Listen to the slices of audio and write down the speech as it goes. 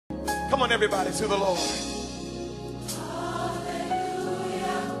Come on, everybody, to the Lord.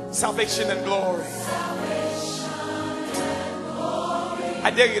 Salvation and glory.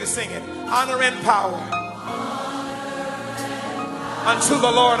 I dare you to sing it. Honor and power unto the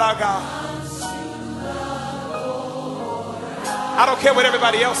Lord our God. I don't care what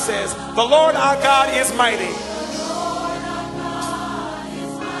everybody else says. The Lord our God is mighty.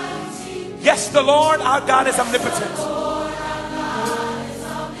 Yes, the Lord our God is omnipotent.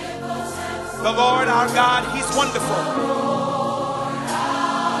 The Lord our God, he's wonderful.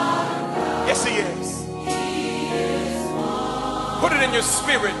 Yes, he is. Put it in your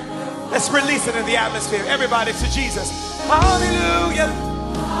spirit. Let's release it in the atmosphere. Everybody to Jesus. Hallelujah.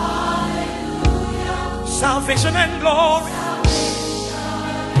 Salvation and glory.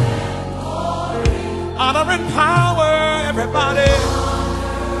 Honor and power, everybody,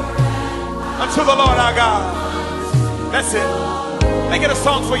 unto the Lord our God. That's it. Make it a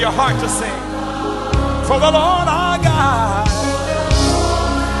song for your heart to sing. For the Lord our God.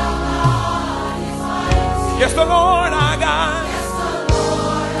 Yes, the Lord our God.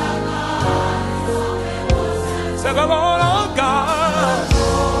 Say the Lord our God.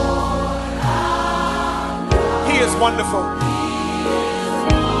 He is wonderful.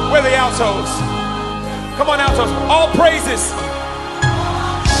 Where are the altos? Come on, altos. All praises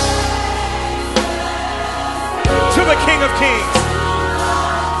to the King of Kings.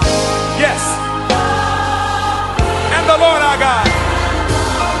 Yes. And the Lord our God.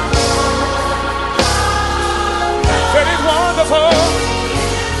 It is wonderful.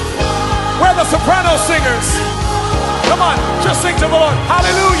 Where are the soprano singers? Come on, just sing to the Lord.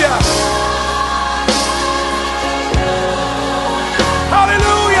 Hallelujah.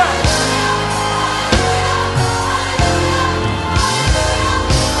 Hallelujah.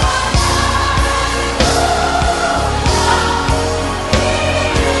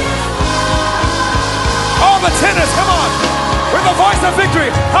 All the tenors, come on, with the voice of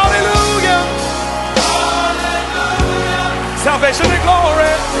victory. Hallelujah. Hallelujah. Salvation and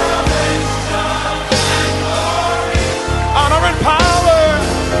glory. Honor and power.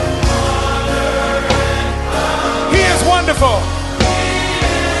 He is wonderful.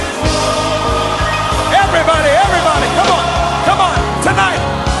 Everybody, everybody, come on, tonight.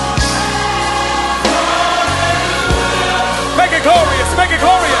 Make it glorious, make it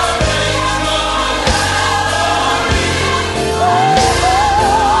glorious.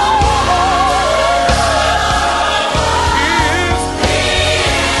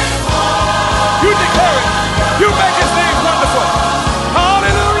 You make his name wonderful.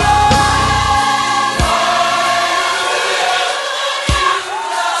 Hallelujah.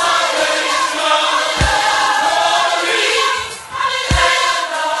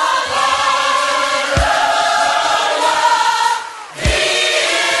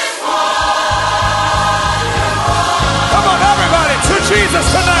 Come on, everybody, to Jesus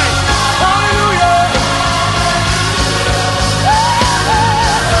tonight. Hallelujah.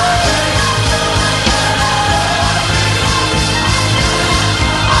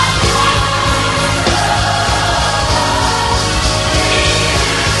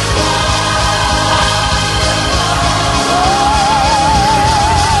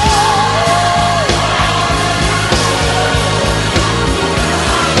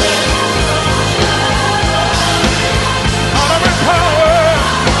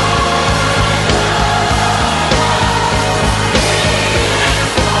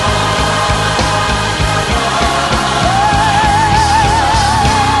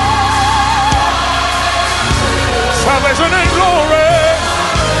 Salvation and glory,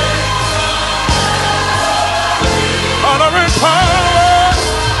 honor and power.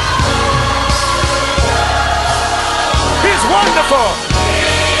 He's wonderful.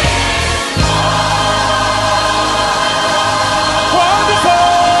 Wonderful.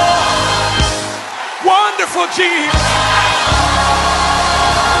 Wonderful Jesus.